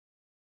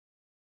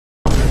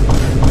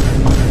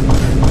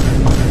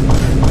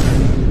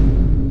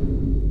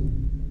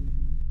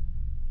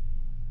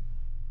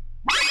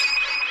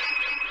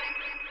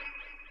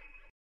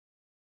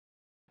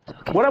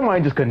What am I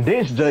just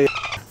condensed, Jay?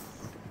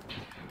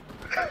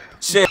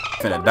 Shit,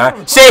 finna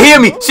die. Shit, hear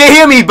me. Shit,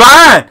 hear me.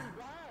 Behind.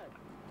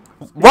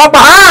 Walk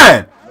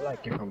behind. I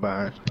like it from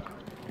behind.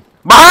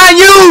 Behind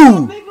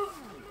you.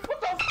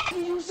 What the f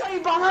you say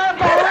behind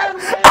me?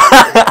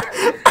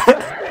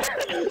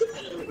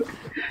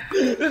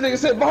 This nigga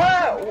said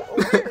behind.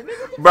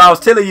 Bro, I was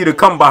telling you to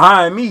come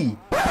behind me.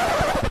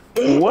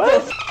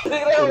 What?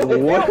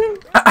 What?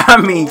 I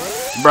mean,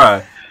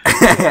 bruh.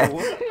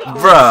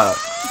 Bruh.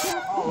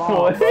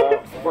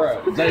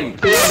 Bro, Jay.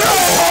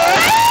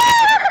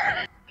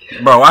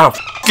 Bro, why the f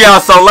y'all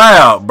so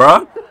loud,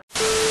 bro?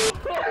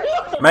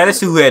 Man, let's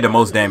see who had the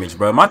most damage,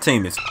 bro. My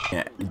team is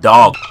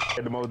dog.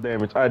 Had the most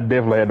damage. I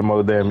definitely had the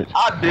most damage.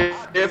 I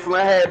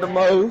definitely had the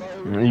most.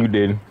 You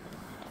didn't.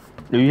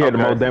 If you had the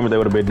most damage, they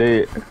would have been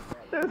dead.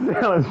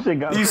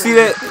 You see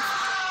that?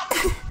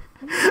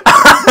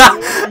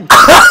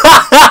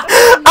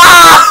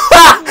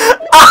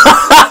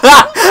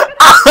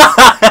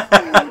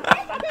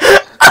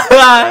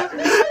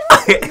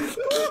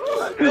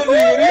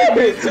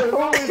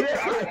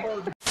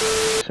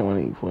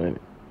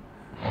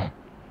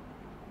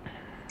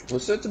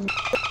 What's such a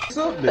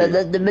up there?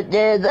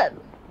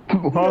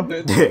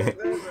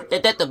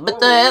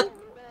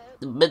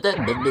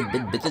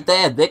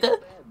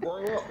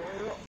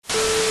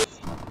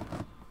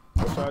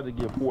 Try to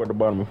get 4 at the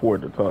bottom and 4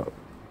 at the top.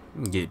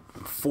 Get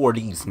 4 of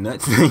these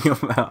nuts in your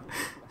mouth.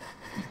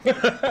 You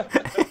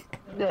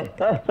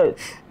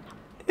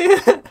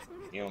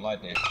don't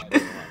like that.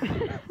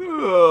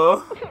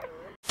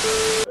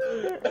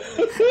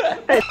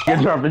 You're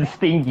dropping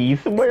stinkies.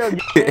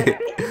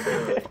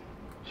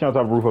 She on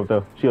top of the roof up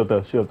there. She up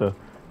there. She up there.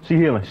 She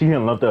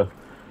healing up there.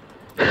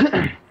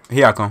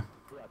 Here I come.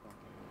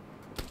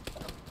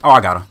 Oh,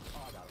 I got him.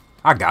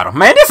 I got him.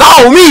 Man, this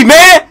all me,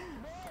 man.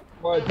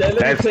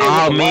 That's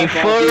all me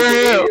for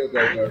real.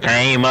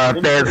 Came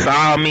up, that's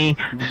all me.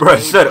 Bruh,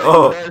 shut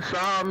up. That's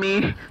all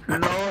me.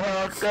 No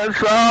help,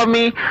 that's all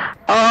me.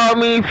 All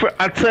me for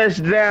a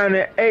touchdown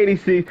at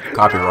 86.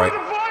 Copyright.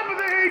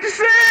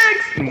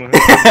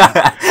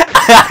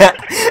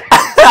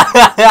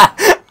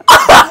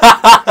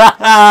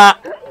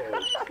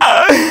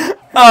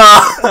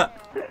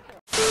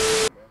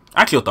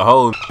 I killed the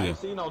whole thing.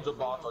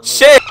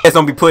 Shit,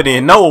 don't be putting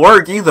in no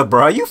work either,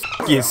 bro. You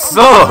fucking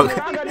suck.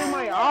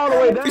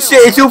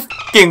 Shit, you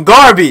fucking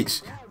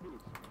garbage.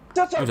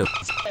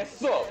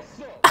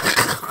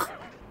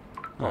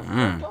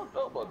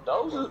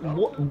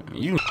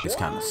 You niggas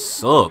kind of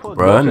suck,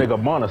 bro. You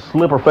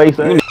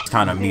niggas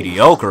kind of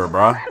mediocre,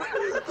 bro.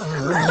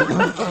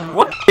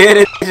 What did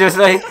it just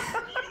say?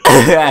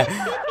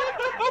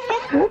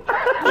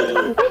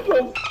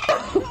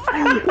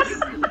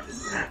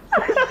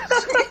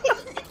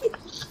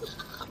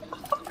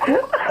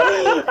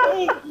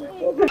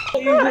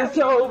 You just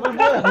told me,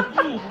 bro.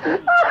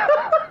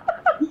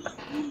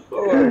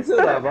 Oh, I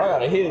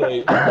got a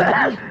headache.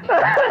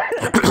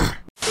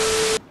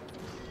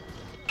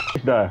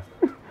 Die.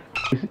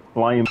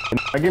 Lion.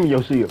 Give me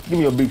your shield. Give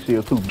me your big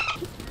shield too.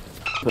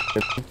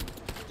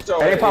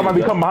 Hey, Pop might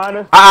be coming behind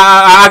us.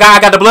 I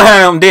got the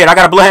bloodhound. I'm dead. I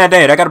got a bloodhound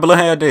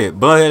dead.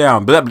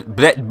 Bloodhound down.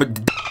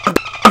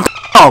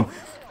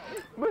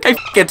 Can't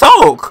fucking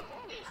talk.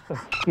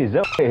 Is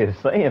your head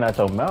saying out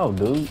your mouth,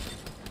 dude?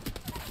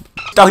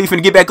 Thought he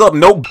finna get back up.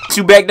 Nope.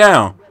 You back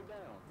down.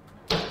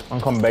 I'm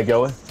coming back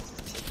your way.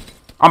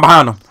 I'm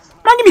behind him.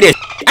 Man, give me that.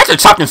 I just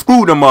chopped and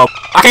screwed him up.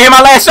 I can't hit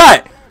my last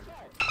shot.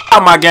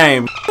 Out my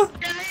game.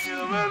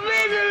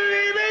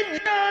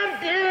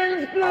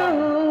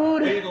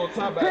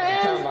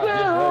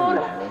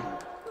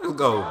 Let's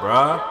go,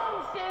 bro.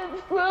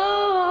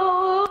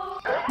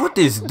 What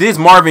is this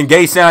Marvin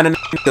Gaye sounding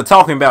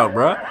talking about,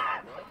 bro?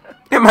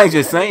 That might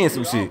just saying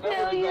some shit.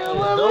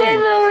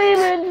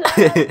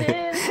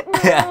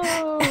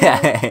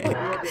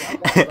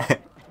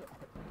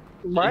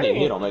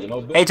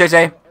 Hey,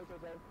 Che.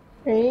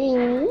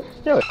 Hey.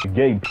 You're a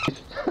gay bitch.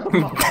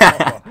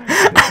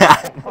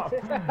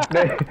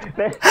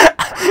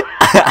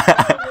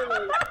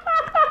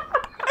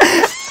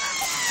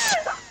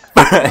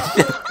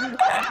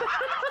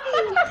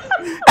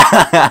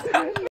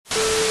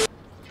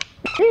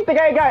 You think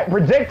I got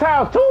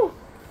projectiles too?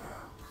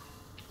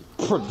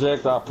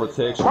 Projectile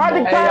protection.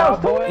 Projectiles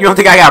too? You don't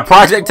think I got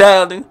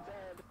projectile, dude?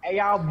 Hey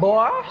y'all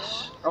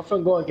boys, I'm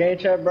finna go in game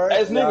chat, bro.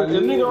 Hey, this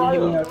nigga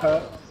right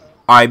here.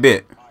 I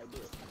bet.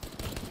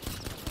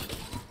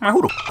 Man,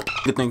 who the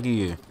f you think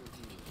he is?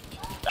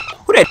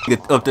 Who that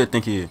nigga up there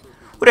think he is?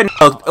 Who that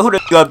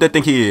nigga up there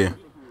think he is?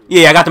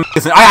 Yeah, I got them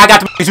niggas. I got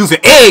them niggas using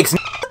eggs.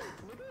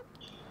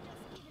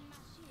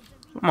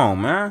 Come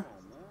on, man.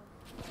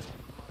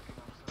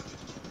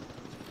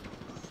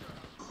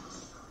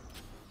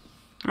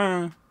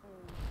 Man.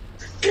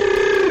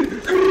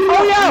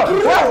 Oh yeah!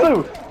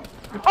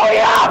 Oh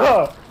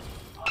yeah!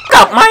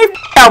 Out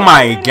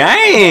my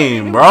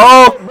game,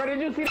 bro.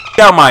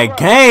 Out my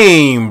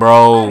game,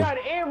 bro. I got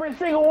every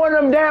single one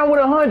of them down with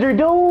 100,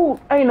 dude.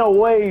 Ain't no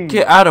way.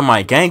 Get out of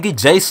my game. Get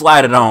Jay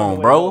slided on,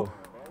 bro.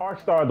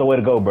 Arc Star the way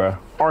to go, bro.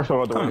 Arc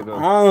Star the way to go.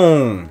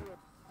 On.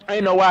 I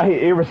ain't know why I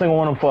hit every single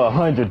one of them for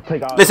 100 to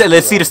take off. Let's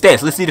see the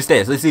stats. Let's see the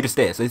stats. Let's see the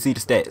stats. Let's see the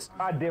stats.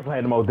 I definitely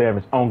had the most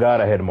damage. On God,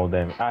 I had the most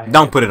damage.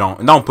 Don't put it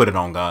on. Don't put it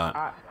on God.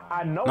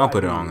 I know. Don't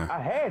put it on.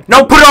 God.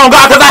 Don't put it on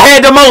God because I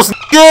had the most.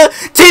 Nigga.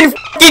 10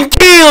 fucking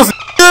kills.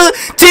 Nigga.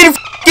 10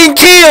 fucking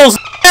kills.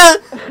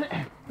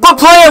 Nigga. Quit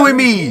playing with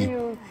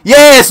me.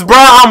 Yes, bro.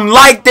 I'm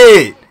like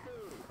that.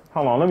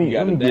 Hold on. Let me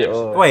get.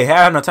 Wait,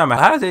 I have no time.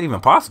 How is that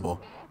even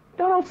possible?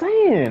 That's what I'm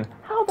saying.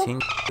 How the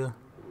 10.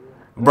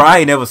 Bro, I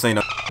ain't never seen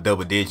no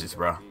double digits,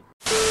 bro.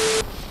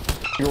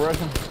 You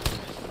rushing?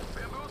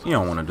 You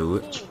don't want to do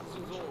it.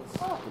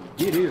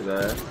 Get his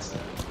ass.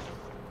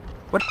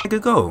 Where'd the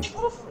nigga go?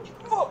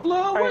 Fuck,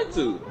 blood, went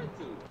to?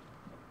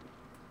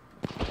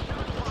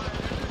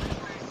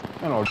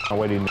 I don't know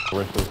why they didn't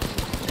rush us.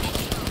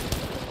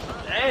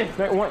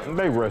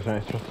 They rushing.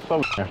 It's just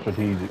so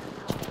strategic.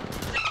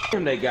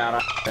 Damn, they got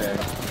our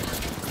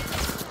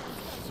ass.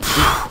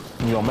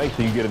 You gonna make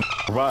sure you get a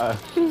revive.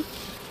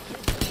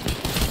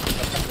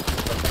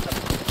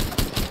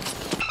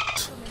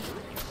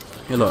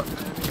 Here, look.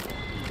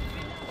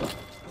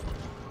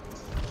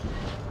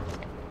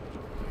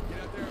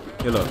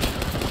 Here, look.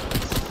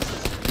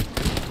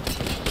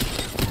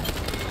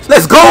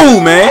 Let's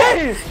go,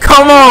 man!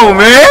 Come on,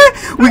 man!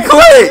 We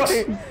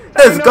clutch!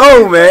 Let's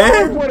go,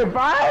 man!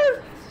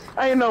 45?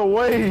 Ain't no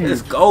way.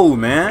 Let's go,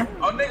 man!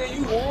 Oh, nigga,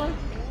 you won?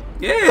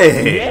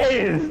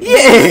 Yes.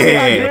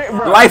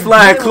 Yeah!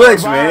 Lifeline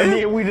clutch, man!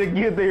 Yeah, we just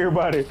get there,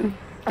 everybody.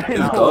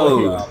 Let's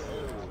go!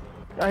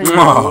 Ain't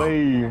no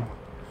way.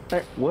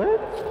 Hey, what?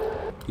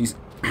 He's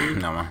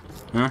no man.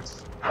 Huh?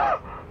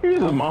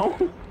 He's a mom.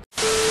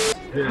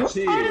 Yeah,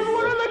 chill, I just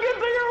want to look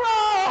into your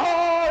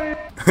eyes.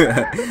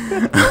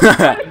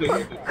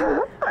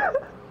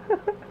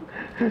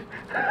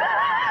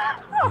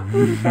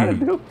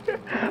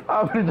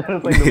 I'm trying to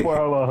take the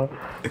parlor.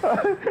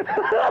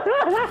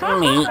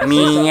 Meet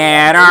me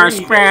at our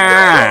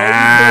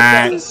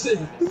spot.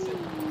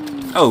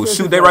 Oh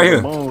shoot, they right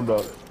here.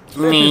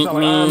 Meet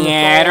me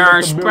at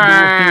our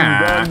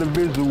spot.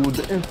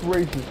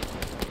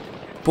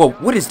 Whoa,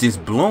 what is this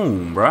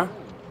bloom, bruh?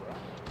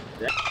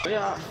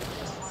 Yeah.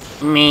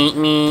 Meet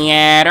me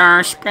at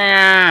our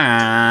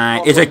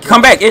spot. AJ,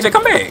 come back. AJ,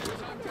 come back.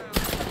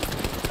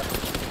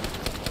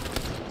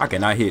 I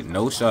cannot hit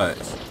no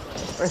shots.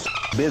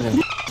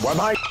 Busy. Why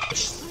behind?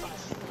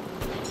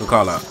 Good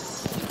call out.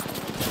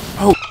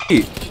 Oh,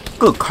 shit.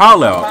 Good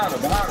call out.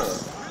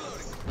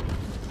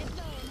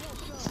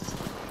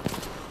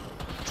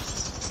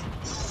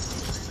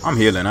 I'm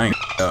healing. I ain't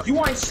up. You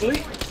ain't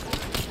sleep.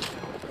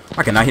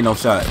 I cannot hit no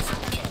shots.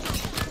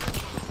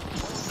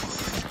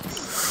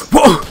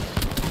 Whoa!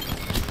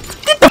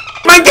 Get the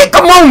man!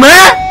 Come on,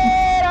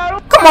 man!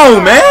 Come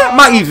on, man!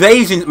 My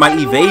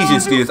evasion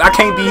skills. I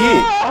can't be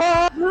hit.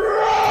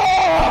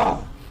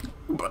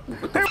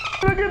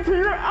 Look into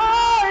your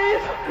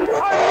eyes!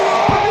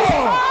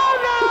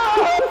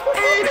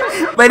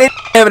 But they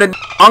having an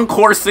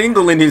encore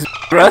single in his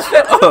bro.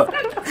 Shut up.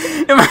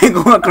 It ain't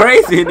going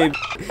crazy in it.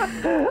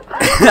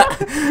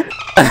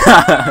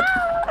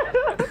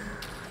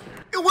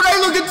 When I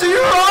look into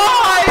your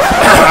eyes!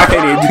 I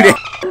can't even do that.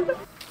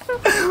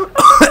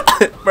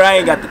 Bro, I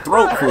ain't got the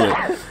throat for it.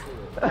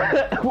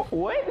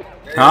 What?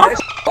 Huh?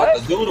 About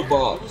to do the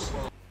box.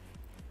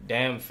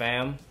 Damn,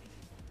 fam.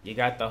 You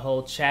got the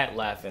whole chat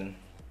laughing.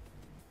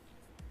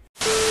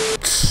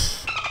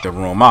 The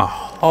room, my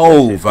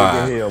whole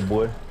vibe. Hell,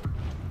 boy.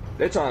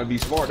 They trying to be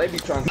smart. They be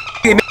trying to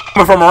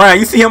Coming from around.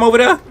 You see him over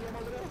there?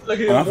 look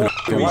at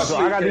him. So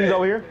I got these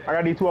over here. I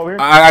got these two over here.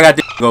 I got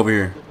this over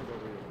here.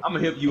 I'm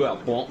gonna help you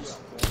out, bumps.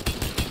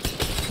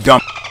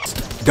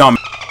 Dumb.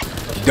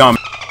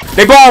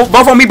 They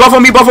both on me.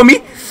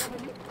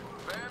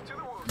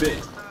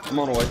 Bitch, I'm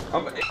on the way.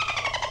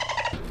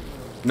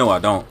 No, I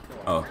don't.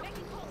 Oh.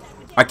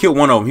 I killed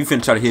one of them. He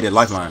finna try to hit that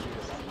lifeline.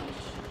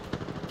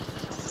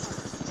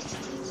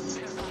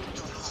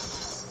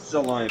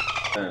 So lying.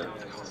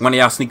 One of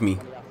y'all sneak me.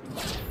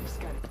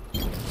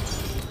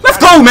 Let's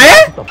go,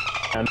 man!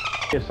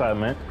 His side,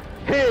 man.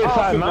 His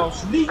side, man.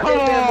 Come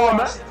on,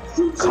 man.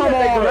 Come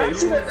on, man.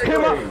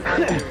 Come on.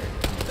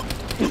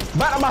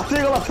 Back my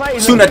single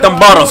face. Shooting at them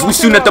bottles. We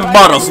shooting at them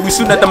bottles.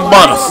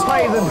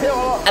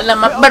 I love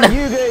my brother.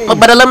 My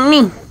brother love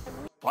me.